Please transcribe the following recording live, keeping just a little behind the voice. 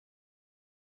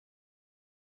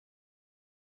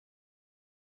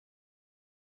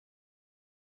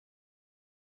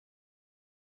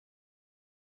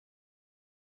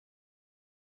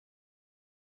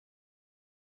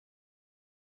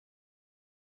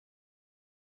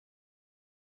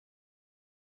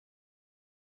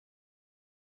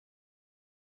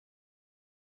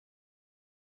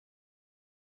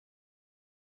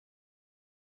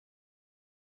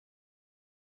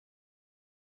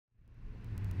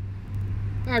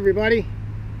Hi everybody,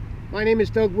 my name is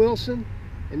Doug Wilson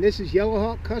and this is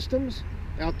Yellowhawk Customs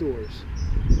Outdoors.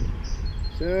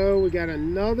 So we got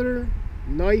another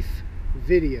knife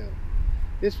video.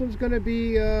 This one's going to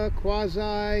be a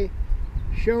quasi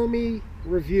show me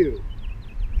review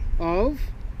of,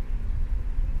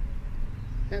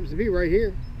 happens to be right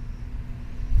here,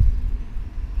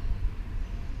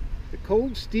 the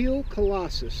Cold Steel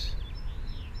Colossus,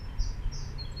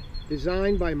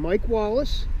 designed by Mike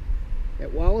Wallace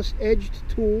at Wallace Edged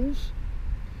Tools.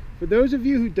 For those of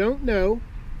you who don't know,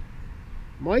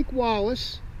 Mike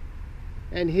Wallace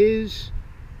and his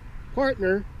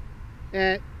partner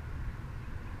at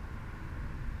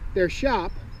their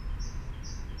shop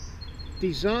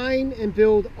design and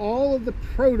build all of the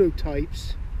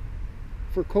prototypes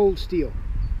for cold steel.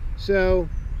 So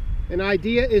an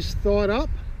idea is thought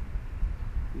up,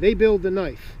 they build the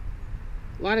knife.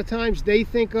 A lot of times they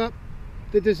think up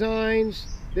the designs,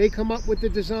 they come up with the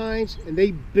designs and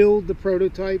they build the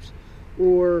prototypes,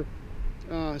 or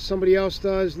somebody else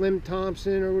does, Lim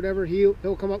Thompson or whatever,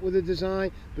 he'll come up with a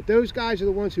design, but those guys are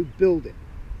the ones who build it,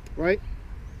 right?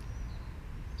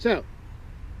 So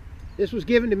this was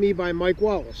given to me by Mike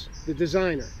Wallace, the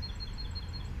designer,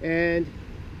 and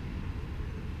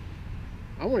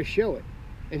I want to show it.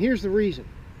 And here's the reason.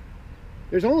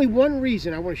 There's only one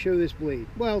reason I want to show this blade.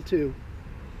 Well, two.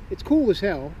 It's cool as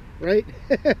hell, right?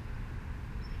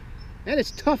 And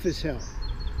it's tough as hell.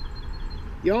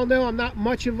 Y'all know I'm not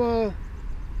much of a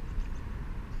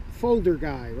folder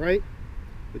guy, right?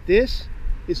 But this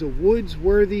is a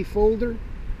woods-worthy folder.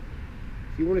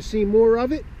 If you want to see more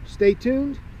of it, stay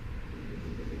tuned.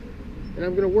 And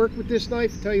I'm going to work with this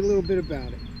knife and tell you a little bit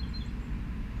about it.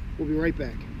 We'll be right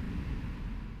back.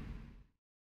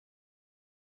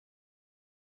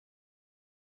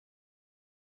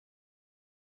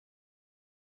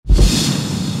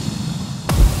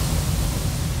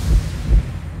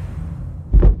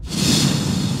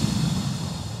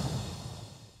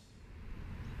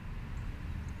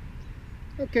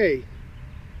 Okay,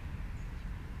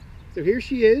 so here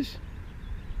she is,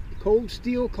 the Cold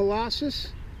Steel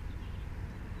Colossus,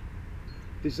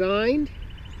 designed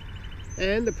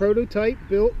and the prototype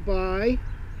built by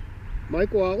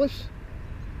Mike Wallace.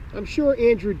 I'm sure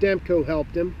Andrew Demko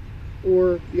helped him,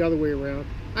 or the other way around.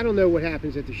 I don't know what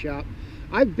happens at the shop.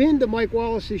 I've been to Mike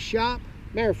Wallace's shop.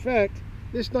 Matter of fact,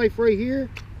 this knife right here,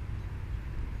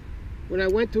 when I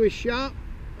went to his shop,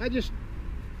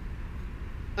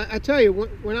 I tell you,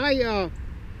 when I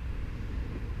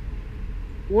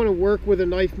want to work with a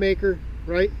knife maker,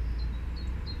 right?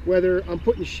 Whether I'm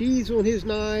putting sheaths on his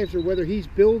knives, or whether he's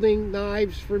building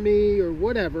knives for me, or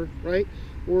whatever, right?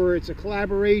 Or it's a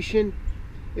collaboration.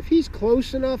 If he's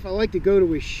close enough, I like to go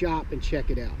to his shop and check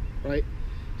it out, right?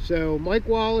 So Mike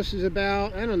Wallace is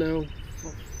about, I don't know,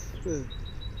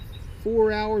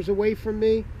 4 hours away from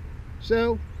me.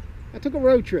 So I took a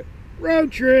road trip,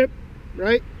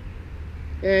 right?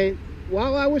 And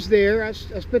while I was there, I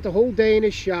spent the whole day in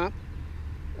his shop,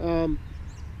 and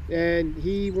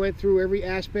he went through every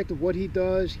aspect of what he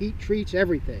does, heat treats,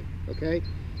 everything, okay?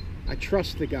 I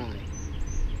trust the guy.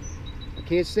 I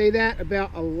can't say that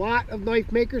about a lot of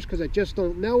knife makers because I just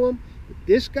don't know him, but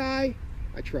this guy,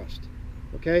 I trust,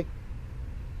 okay?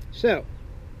 So,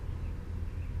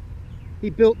 he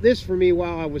built this for me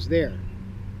while I was there,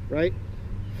 right?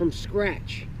 From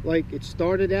scratch. Like, it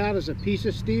started out as a piece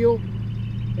of steel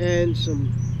and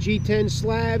some G10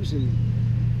 slabs, and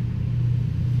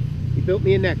he built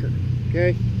me a necker,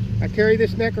 okay? I carry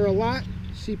this necker a lot,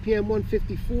 CPM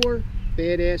 154,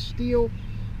 badass steel.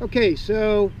 Okay,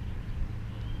 so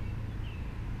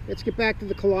let's get back to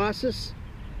the Colossus.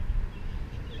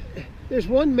 There's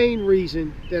one main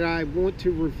reason that I want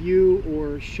to review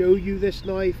or show you this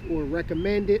knife or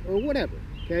recommend it or whatever,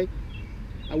 okay?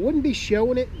 I wouldn't be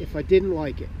showing it if I didn't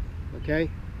like it, okay?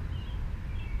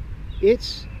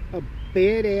 It's a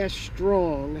badass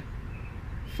strong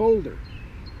folder.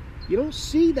 You don't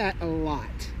see that a lot,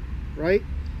 right?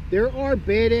 There are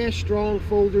badass strong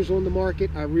folders on the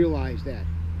market, I realize that.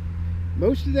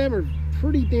 Most of them are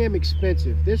pretty damn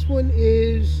expensive. This one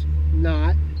is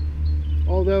not,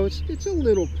 although it's a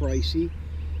little pricey.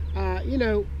 You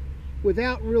know,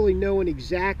 without really knowing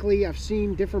exactly, I've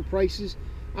seen different prices.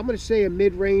 I'm going to say a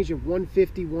mid-range of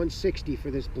 150, 160 for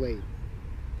this blade,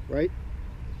 right?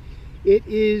 It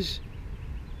is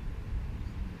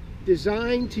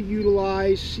designed to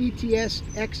utilize CTS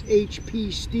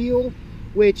XHP steel,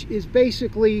 which is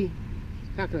basically,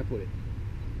 how can I put it?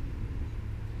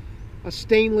 A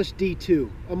stainless D2,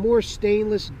 a more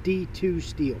stainless D2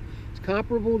 steel. It's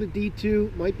comparable to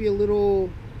D2, might be a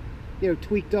little, you know,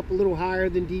 tweaked up a little higher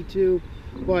than D2,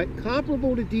 but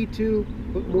comparable to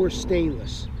D2, but more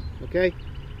stainless, okay?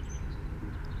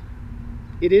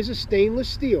 It is a stainless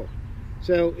steel,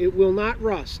 so it will not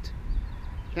rust.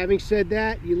 Having said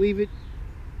that, you leave it,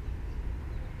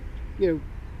 you know,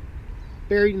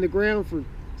 buried in the ground for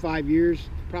 5 years,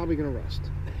 it's probably going to rust,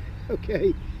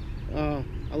 okay?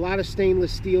 A lot of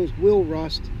stainless steels will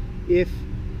rust if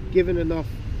given enough,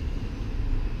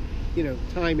 you know,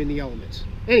 time in the elements.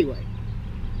 Anyway,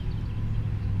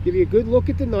 give you a good look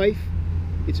at the knife.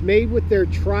 It's made with their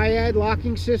triad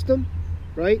locking system,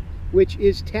 right, which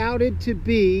is touted to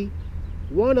be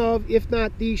one of, if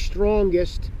not the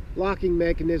strongest locking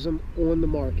mechanism on the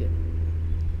market.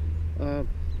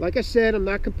 Like I said, I'm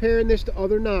not comparing this to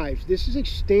other knives. This is a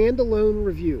standalone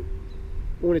review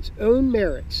on its own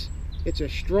merits. It's a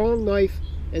strong knife,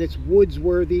 and it's woods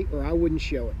worthy, or I wouldn't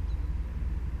show it.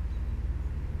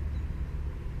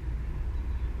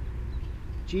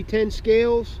 G10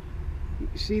 scales, you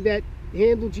see that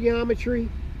handle geometry,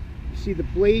 you see the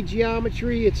blade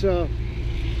geometry. It's a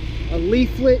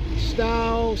leaflet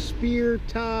style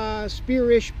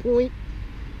spear-ish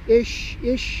point-ish,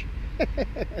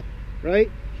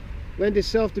 right? Lend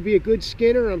itself to be a good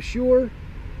skinner, I'm sure,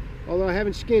 although I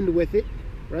haven't skinned with it,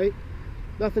 right?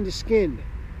 Nothing to skin.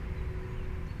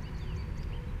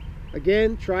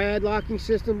 Again, triad locking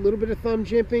system, a little bit of thumb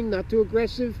jimping, not too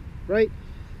aggressive, right?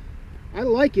 I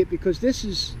like it because this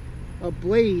is a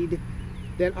blade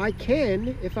that I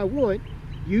can, if I want,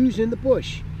 use in the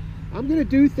bush. I'm going to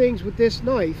do things with this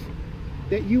knife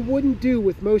that you wouldn't do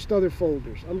with most other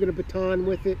folders. I'm going to baton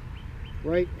with it,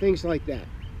 right? Things like that.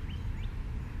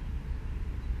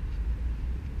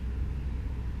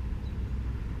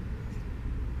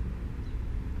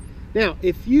 Now,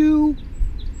 if you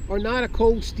are not a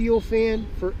cold steel fan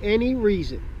for any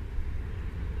reason,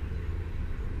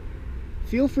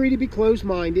 feel free to be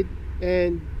closed-minded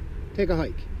and take a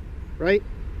hike, right?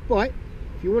 But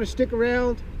if you want to stick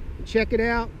around and check it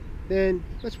out, then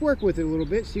let's work with it a little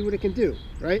bit, see what it can do,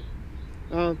 right?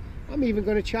 I'm even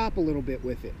going to chop a little bit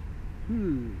with it.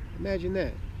 Imagine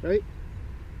that, right?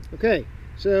 Okay,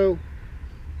 so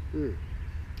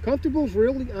comfortable's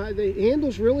really, the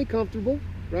handle's really comfortable,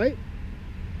 right?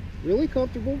 Really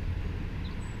comfortable.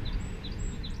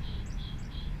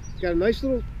 Got a nice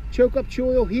little choke-up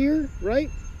choil here, right?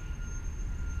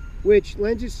 Which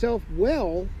lends itself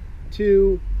well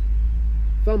to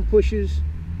thumb pushes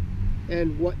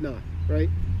and whatnot, right?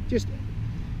 Just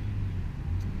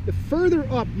the further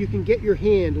up you can get your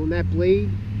hand on that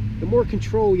blade, the more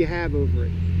control you have over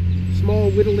it. Small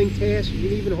whittling task, you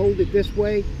can even hold it this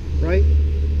way, right?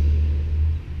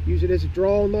 Use it as a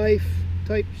draw knife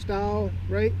type style,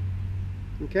 right?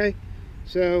 Okay,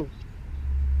 so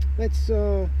let's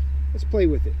play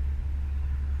with it.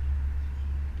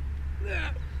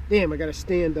 Damn, I gotta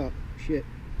stand up. Shit.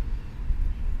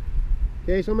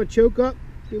 Okay, so I'm gonna choke up,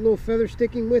 do a little feather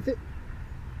sticking with it.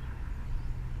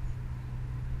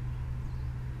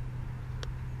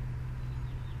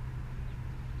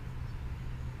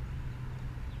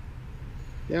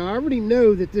 Now I already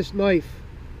know that this knife,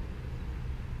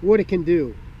 what it can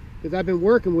do, because I've been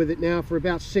working with it now for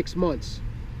about 6 months.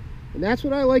 And that's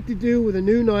what I like to do with a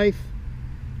new knife.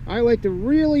 I like to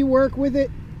really work with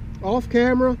it off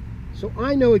camera, so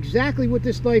I know exactly what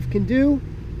this knife can do,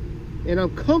 and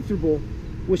I'm comfortable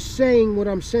with saying what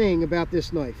I'm saying about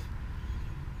this knife.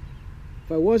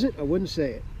 If I wasn't, I wouldn't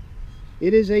say it.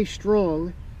 It is a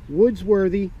strong,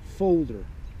 woods-worthy folder.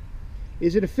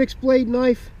 Is it a fixed blade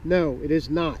knife? No, it is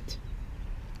not.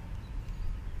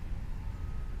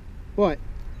 But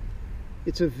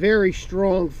it's a very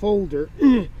strong folder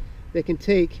that can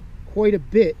take quite a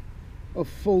bit of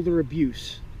folder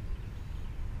abuse.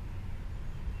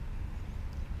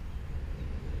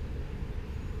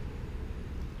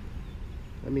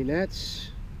 I mean,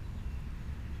 there's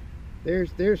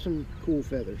some cool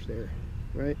feathers there,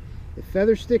 right? The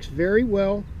feather sticks very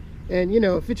well, and you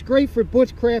know, if it's great for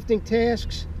bushcrafting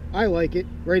tasks, I like it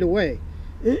right away.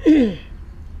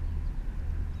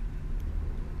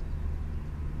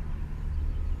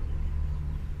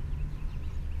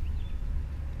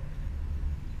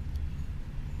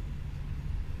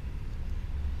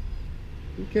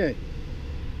 Okay,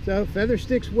 so feather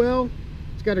sticks well.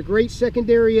 It's got a great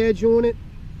secondary edge on it.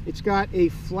 It's got a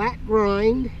flat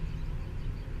grind,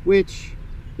 which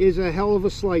is a hell of a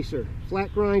slicer.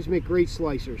 Flat grinds make great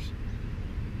slicers.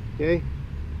 Okay.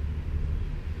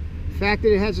 The fact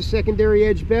that it has a secondary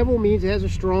edge bevel means it has a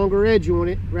stronger edge on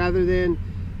it, rather than,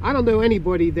 I don't know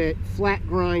anybody that flat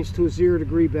grinds to a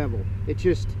 0-degree bevel. It's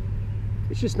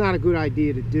just not a good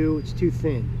idea to do. It's too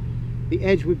thin. The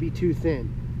edge would be too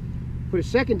thin. Put a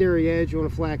secondary edge on a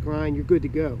flat grind, you're good to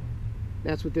go.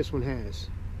 That's what this one has.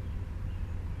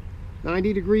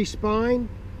 90-degree spine,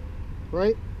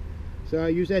 right? So I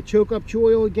use that choke up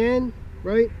choil again,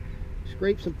 right?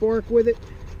 Scrape some bark with it.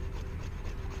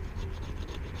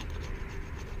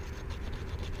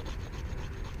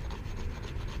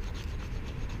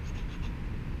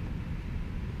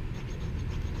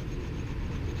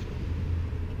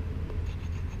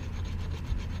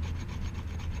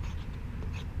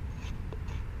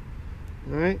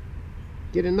 All right,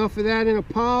 get enough of that in a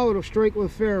pile, it'll strike with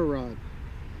a ferro rod.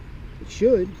 It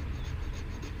should.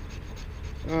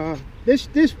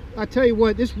 This I tell you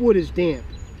what, this wood is damp.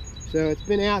 So it's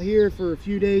been out here for a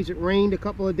few days. It rained a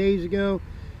couple of days ago.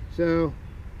 So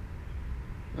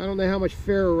I don't know how much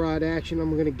ferro rod action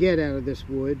I'm going to get out of this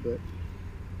wood, but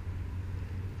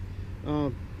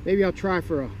maybe I'll try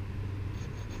for a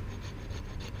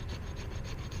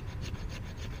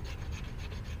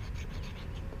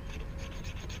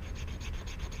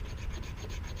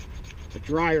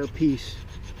drier piece.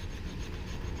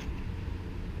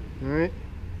 All right.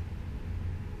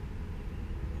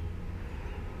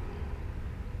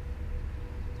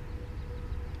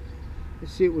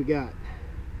 Let's see what we got.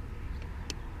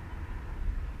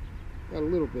 Got a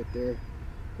little bit there.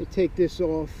 Let me take this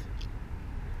off.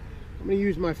 I'm going to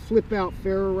use my flip out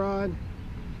ferro rod,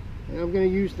 and I'm going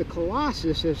to use the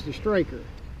Colossus as the striker.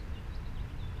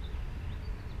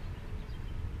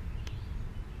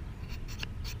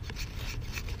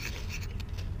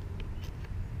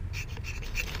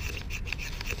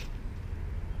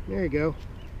 There you go.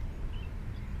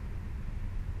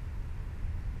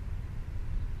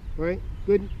 All right,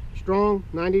 good, strong,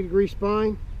 90-degree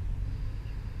spine.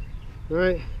 All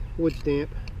right, wood's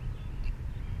damp.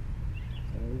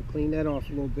 So I'm going to clean that off a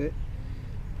little bit.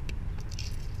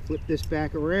 Flip this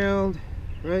back around,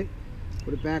 right?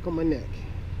 Put it back on my neck.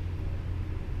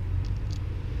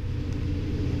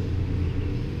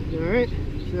 All right,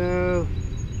 so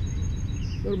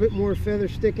a little bit more feather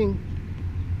sticking.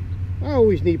 I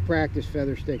always need practice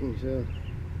feather sticking, so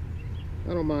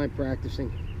I don't mind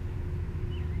practicing.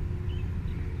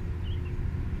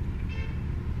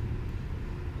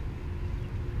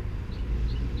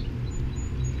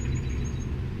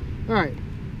 All right,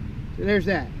 so there's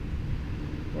that.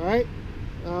 All right,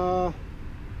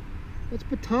 let's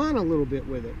baton a little bit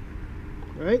with it,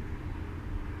 right?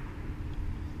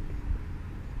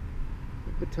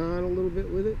 Baton a little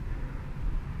bit with it.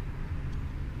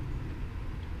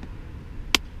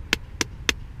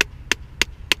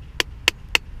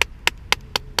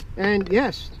 And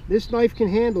yes, this knife can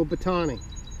handle batoning,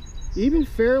 even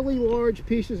fairly large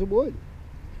pieces of wood.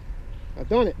 I've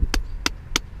done it.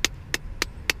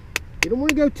 You don't want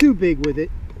to go too big with it,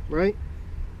 right?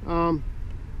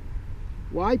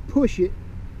 Why push it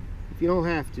if you don't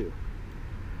have to?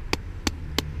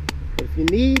 But if you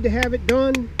need to have it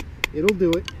done, it'll do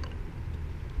it.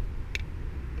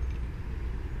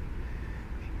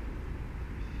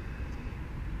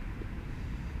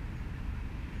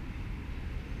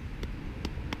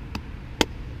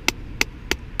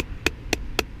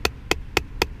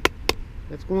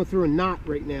 That's going through a knot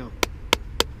right now.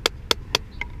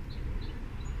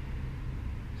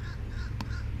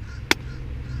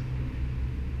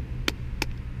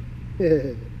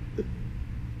 I'm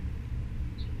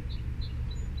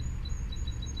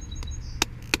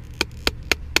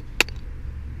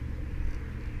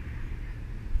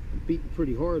beating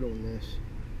pretty hard on this.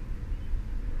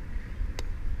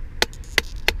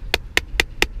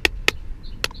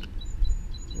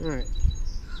 All right.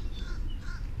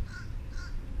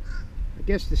 I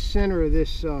guess the center of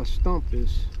this stump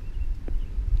is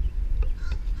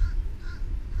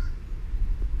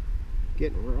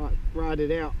getting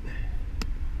rotted out.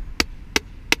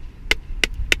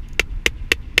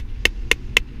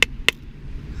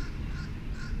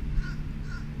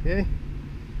 Okay.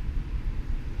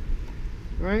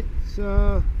 All right,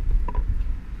 so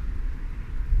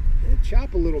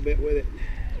chop a little bit with it.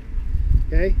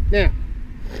 Okay, now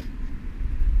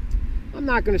I'm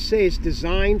not going to say it's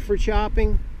designed for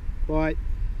chopping, but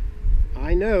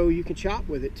I know you can chop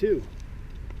with it too.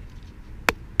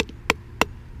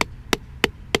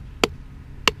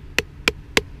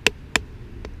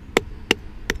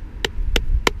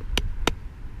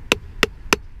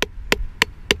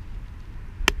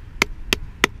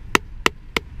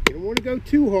 You don't want to go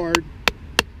too hard,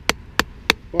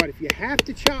 but if you have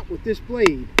to chop with this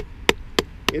blade,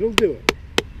 it'll do it.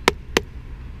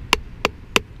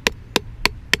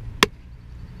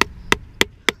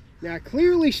 Now it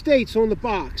clearly states on the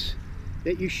box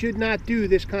that you should not do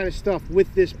this kind of stuff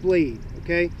with this blade,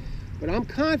 okay? But I'm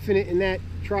confident in that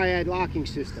triad locking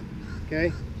system,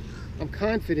 okay? I'm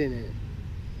confident in it.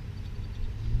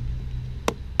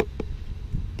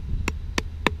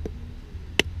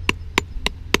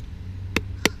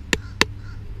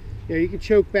 You know, you can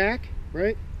choke back,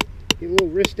 right? Get a little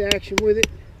wrist action with it.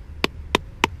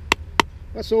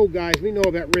 Us old guys, we know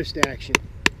about wrist action.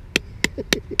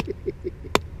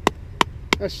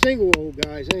 Us single old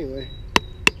guys, anyway.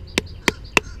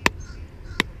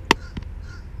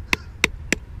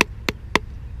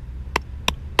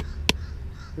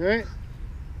 Alright, a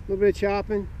little bit of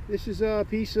chopping. This is a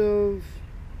piece of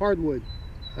hardwood.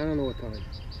 I don't know what kind.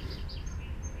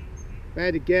 If I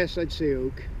had to guess, I'd say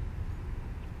oak.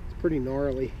 It's pretty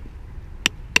gnarly.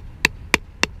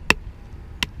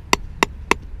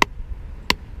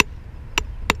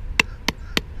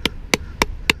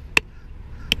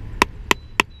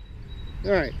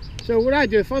 Alright, so what I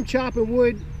do, if I'm chopping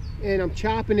wood and I'm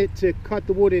chopping it to cut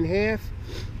the wood in half,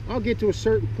 I'll get to a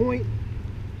certain point,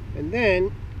 and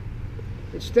then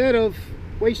instead of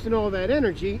wasting all that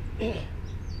energy,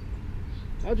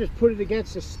 I'll just put it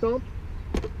against a stump.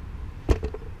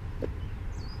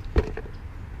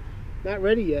 Not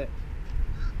ready yet.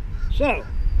 So,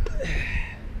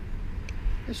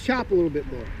 let's chop a little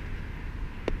bit more.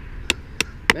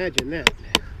 Imagine that.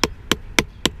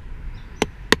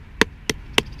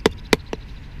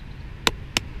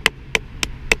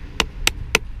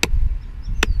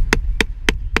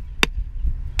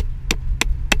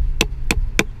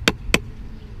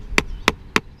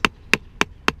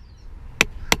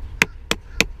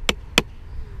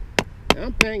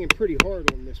 I'm banging pretty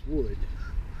hard on this wood.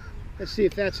 Let's see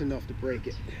if that's enough to break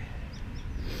it.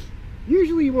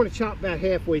 Usually you want to chop about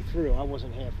halfway through. I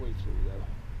wasn't halfway through though.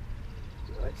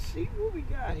 So let's see what we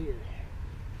got here.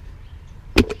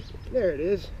 There it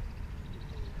is.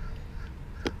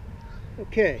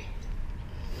 Okay.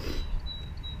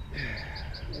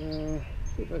 See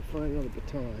if I can find another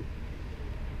baton.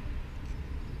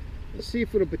 Let's see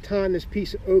if it'll baton this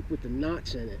piece of oak with the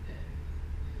knots in it.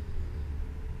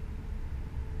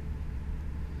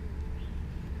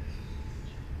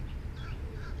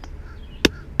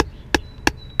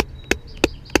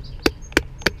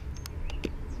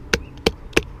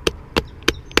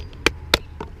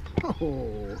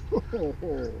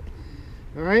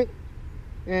 All right,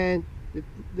 and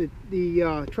the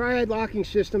triad locking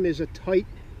system is a tight,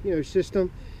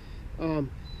 system.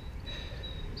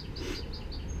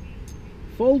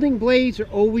 Folding blades are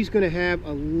always going to have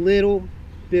a little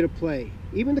bit of play.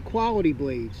 Even the quality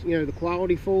blades, the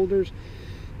quality folders,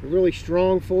 the really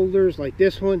strong folders like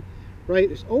this one, right?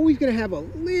 There's always going to have a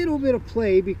little bit of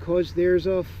play because there's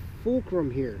a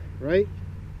fulcrum here, right?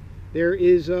 There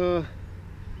is a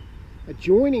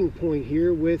joining point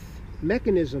here with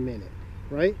mechanism in it,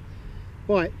 right?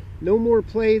 But no more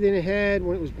play than it had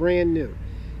when it was brand new.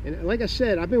 And like I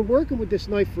said, I've been working with this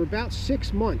knife for about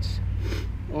 6 months,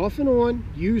 off and on,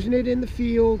 using it in the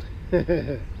field.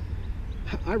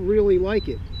 I really like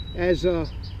it as a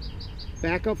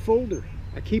backup folder.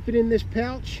 I keep it in this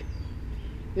pouch,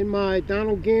 in my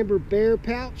Donald Gamber Bear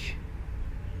pouch.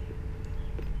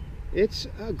 It's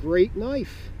a great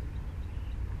knife.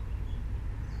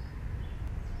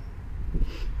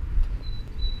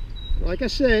 Like I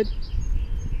said,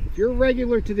 if you're a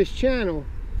regular to this channel,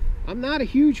 I'm not a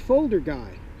huge folder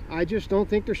guy. I just don't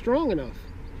think they're strong enough,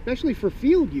 especially for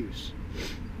field use.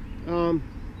 And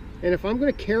if I'm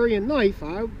going to carry a knife,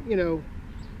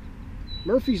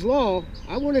 Murphy's Law,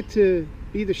 I want it to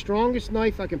be the strongest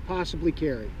knife I can possibly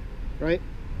carry, right?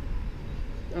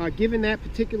 Given that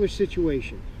particular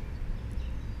situation.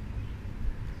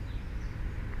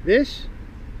 This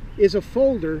is a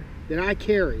folder that I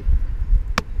carry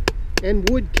and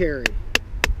would carry,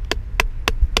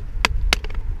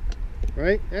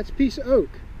 right? That's a piece of oak.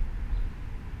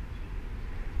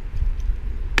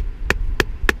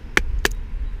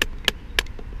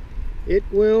 It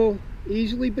will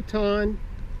easily baton,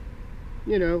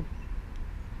 inch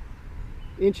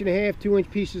and a half, 2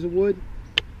 inch pieces of wood,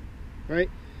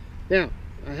 right? Now,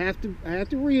 I have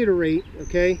to reiterate,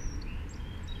 okay?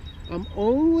 I'm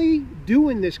only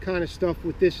doing this kind of stuff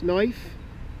with this knife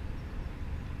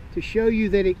to show you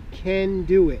that it can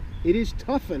do it. It is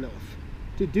tough enough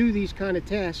to do these kind of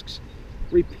tasks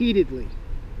repeatedly,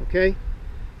 okay?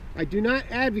 I do not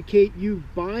advocate you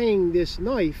buying this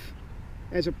knife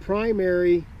as a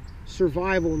primary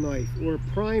survival knife or a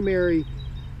primary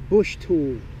bush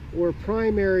tool or a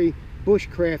primary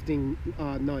bushcrafting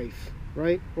knife,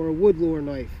 right? Or a woodlore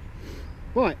knife.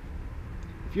 But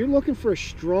if you're looking for a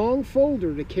strong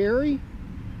folder to carry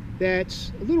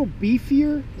that's a little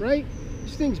beefier, right?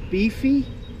 This thing's beefy.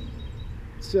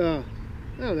 It's I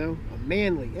don't know,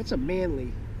 it's a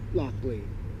manly lock blade,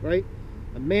 right?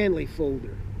 A manly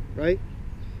folder, right?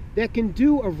 That can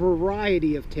do a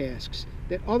variety of tasks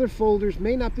that other folders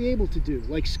may not be able to do,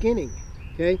 like skinning,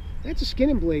 okay? That's a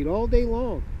skinning blade all day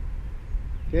long,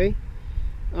 Okay,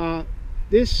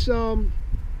 this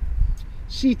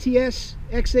CTS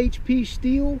XHP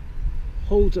steel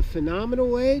holds a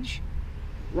phenomenal edge.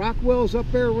 Rockwell's up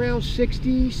there around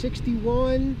 60,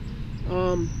 61.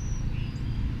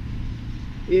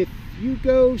 If you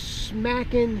go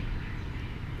smacking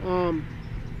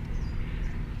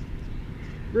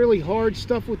really hard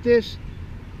stuff with this,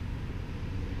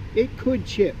 it could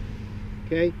chip.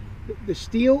 Okay, the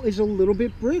steel is a little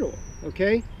bit brittle.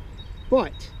 Okay,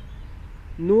 but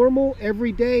normal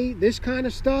everyday this kind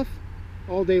of stuff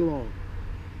all day long,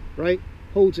 right?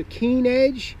 Holds a keen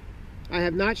edge. I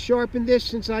have not sharpened this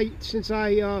since I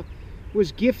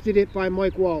was gifted it by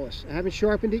Mike Wallace. I haven't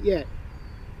sharpened it yet,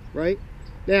 right?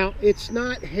 Now, it's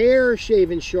not hair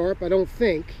shaven sharp, I don't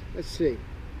think. Let's see.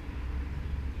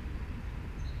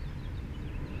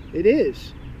 It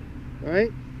is,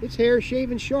 right? It's hair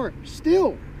shaven sharp.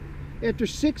 Still, after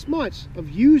 6 months of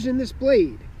using this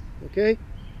blade, okay?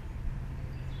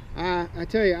 I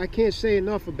tell you, I can't say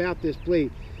enough about this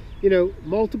blade. You know,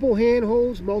 multiple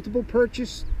handholds, multiple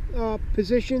purchase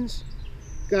positions.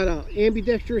 Got an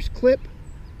ambidextrous clip.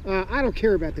 I don't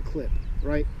care about the clip,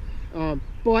 right?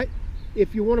 But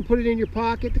if you want to put it in your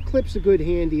pocket, the clip's a good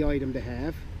handy item to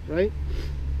have, right?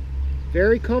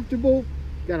 Very comfortable.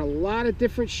 Got a lot of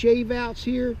different shave outs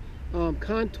here,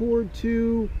 contoured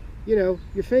to, you know,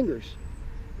 your fingers.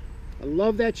 I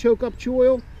love that choke up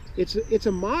choil. It's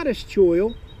a modest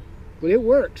choil, but it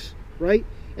works, right?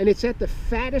 And it's at the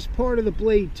fattest part of the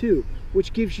blade too,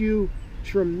 which gives you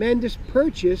tremendous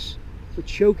purchase for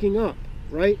choking up,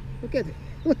 right? Look at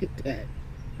that,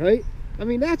 right? I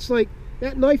mean, that's like,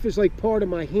 that knife is like part of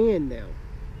my hand now.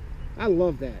 I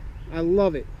love that. I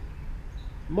love it.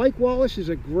 Mike Wallace is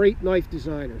a great knife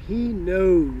designer. He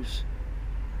knows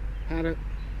how to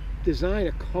design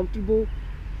a comfortable,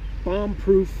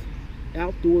 bomb-proof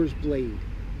outdoors blade,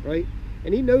 right?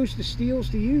 And he knows the steels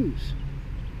to use.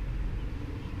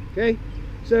 Okay,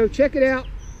 so check it out,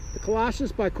 the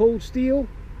Colossus by Cold Steel.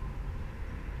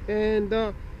 And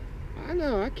I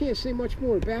know I can't say much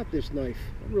more about this knife.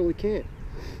 I really can't.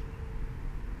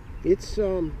 It's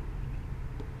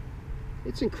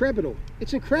incredible.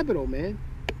 It's incredible, man.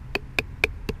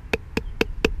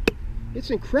 It's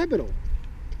incredible.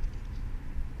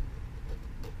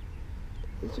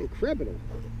 It's incredible.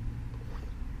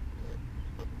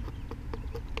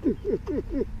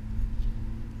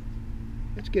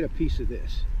 Let's get a piece of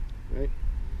this, right?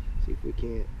 See if we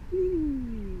can't.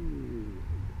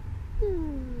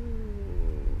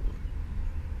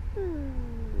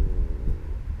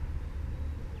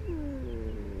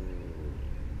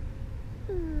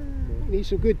 Need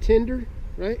some good tinder,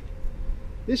 right?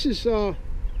 This is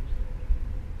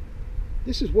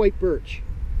white birch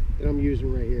that I'm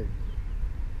using right here.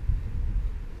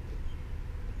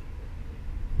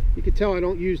 You can tell I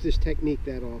don't use this technique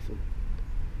that often,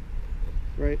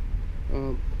 right?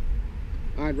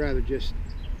 I'd rather just,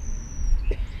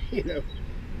 you know,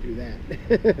 do that.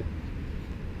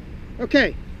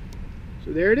 Okay,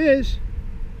 so there it is.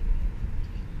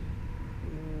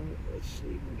 Let's see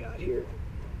what we got here.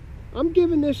 I'm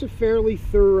giving this a fairly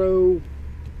thorough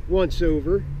once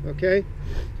over, okay?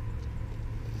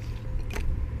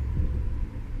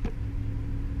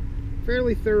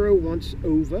 Fairly thorough once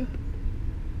over.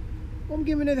 I'm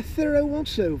giving it a thorough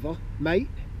once over, mate.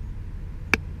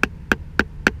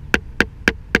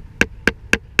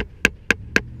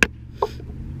 Oh,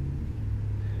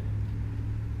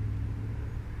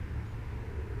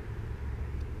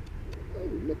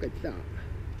 look at that.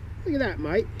 Look at that,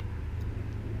 mate.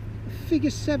 Figure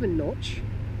 7 notch.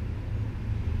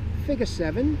 Figure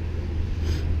 7.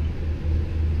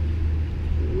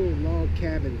 A little log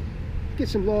cabin. Get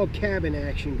some log cabin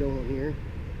action going here.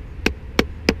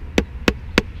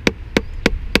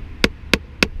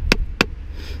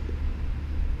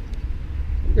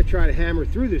 I'm gonna try to hammer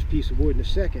through this piece of wood in a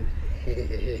second.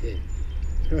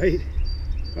 Right?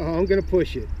 Oh, I'm gonna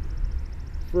push it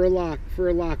for a lock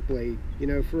blade, you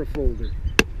know, for a folder.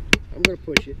 I'm gonna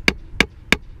push it.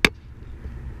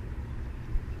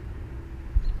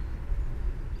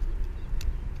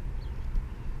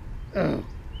 Oh,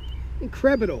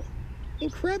 incredible.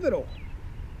 Incredible.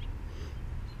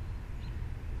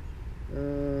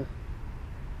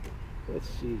 Let's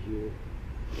see here.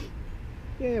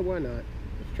 Yeah, why not?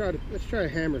 Let's try to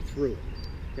hammer through it.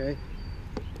 Okay.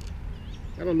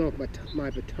 I don't know if my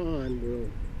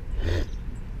baton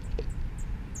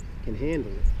can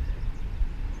handle it.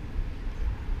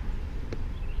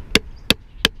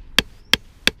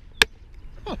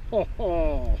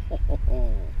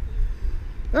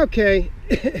 Okay.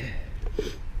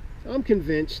 I'm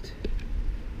convinced.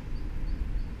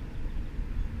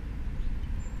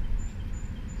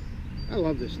 I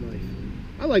love this knife.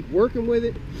 I like working with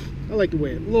it. I like the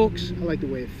way it looks. I like the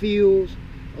way it feels.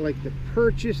 I like the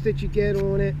purchase that you get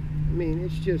on it. I mean,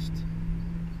 it's just,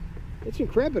 it's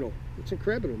incredible. It's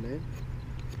incredible, man.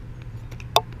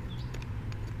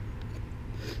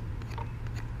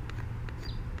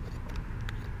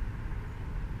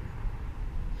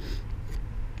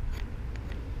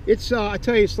 It's, I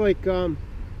tell you, it's like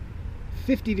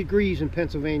 50 degrees in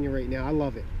Pennsylvania right now. I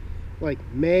love it. Like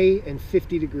May and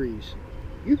 50 degrees.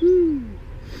 Yoo-hoo!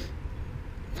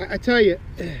 I tell you,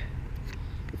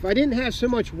 if I didn't have so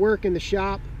much work in the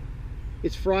shop,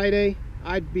 it's Friday,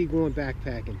 I'd be going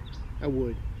backpacking. I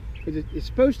would. Because it's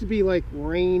supposed to be like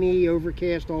rainy,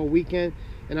 overcast all weekend,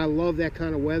 and I love that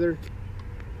kind of weather.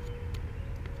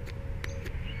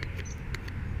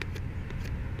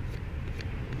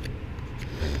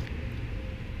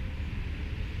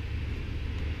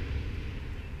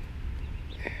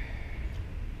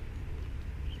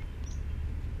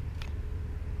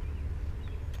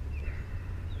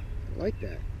 Like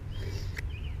that.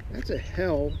 That's a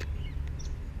hell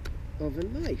of a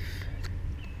knife.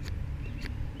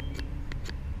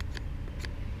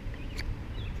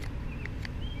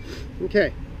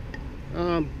 Okay.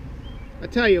 I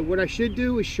tell you, what I should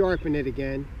do is sharpen it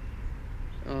again.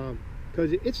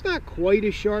 Because it's not quite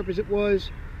as sharp as it was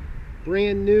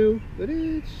brand new, but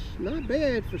it's not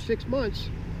bad for 6 months.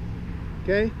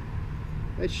 Okay.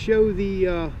 Let's show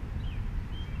the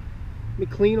let me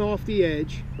clean off the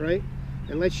edge, right?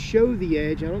 And let's show the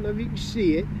edge. I don't know if you can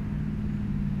see it.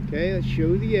 Okay, let's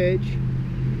show the edge.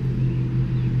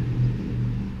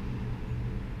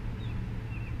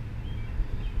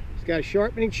 It's got a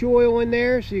sharpening choil in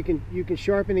there, so you can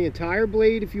sharpen the entire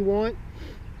blade if you want.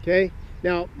 Okay.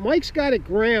 Now Mike's got it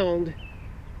ground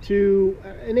to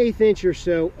an 1/8 inch or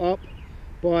so up,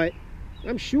 but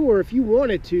I'm sure if you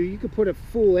wanted to, you could put a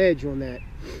full edge on that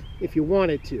if you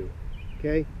wanted to.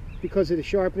 Okay. Because of the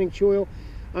sharpening choil.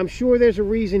 I'm sure there's a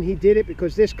reason he did it,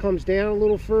 because this comes down a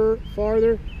little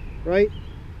farther, right?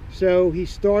 So he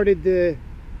started the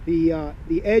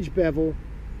edge bevel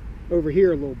over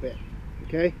here a little bit.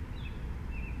 Okay.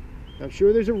 I'm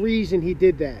sure there's a reason he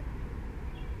did that.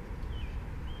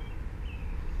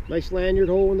 Nice lanyard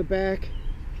hole in the back.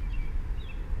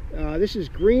 This is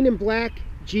green and black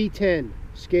G10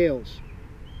 scales.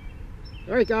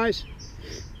 All right, guys.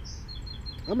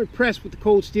 I'm impressed with the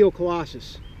cold steel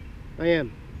Colossus. I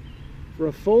am. For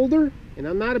a folder, and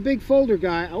I'm not a big folder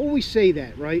guy. I always say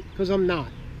that, right? Because I'm not.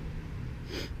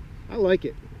 I like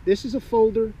it. This is a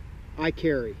folder I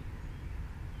carry.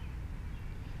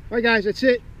 All right, guys, that's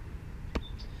it.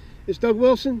 It's Doug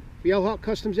Wilson, BL Hawk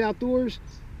Customs Outdoors.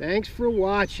 Thanks for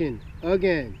watching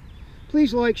again.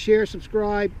 Please like, share,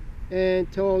 subscribe, and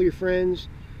tell all your friends.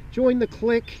 Join the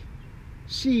clique,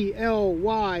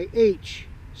 CLYHCK,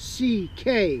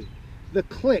 the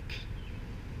clique.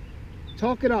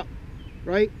 Talk it up,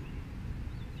 right?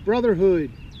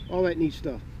 Brotherhood, all that neat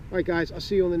stuff. All right, guys, I'll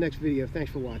see you on the next video.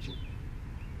 Thanks for watching.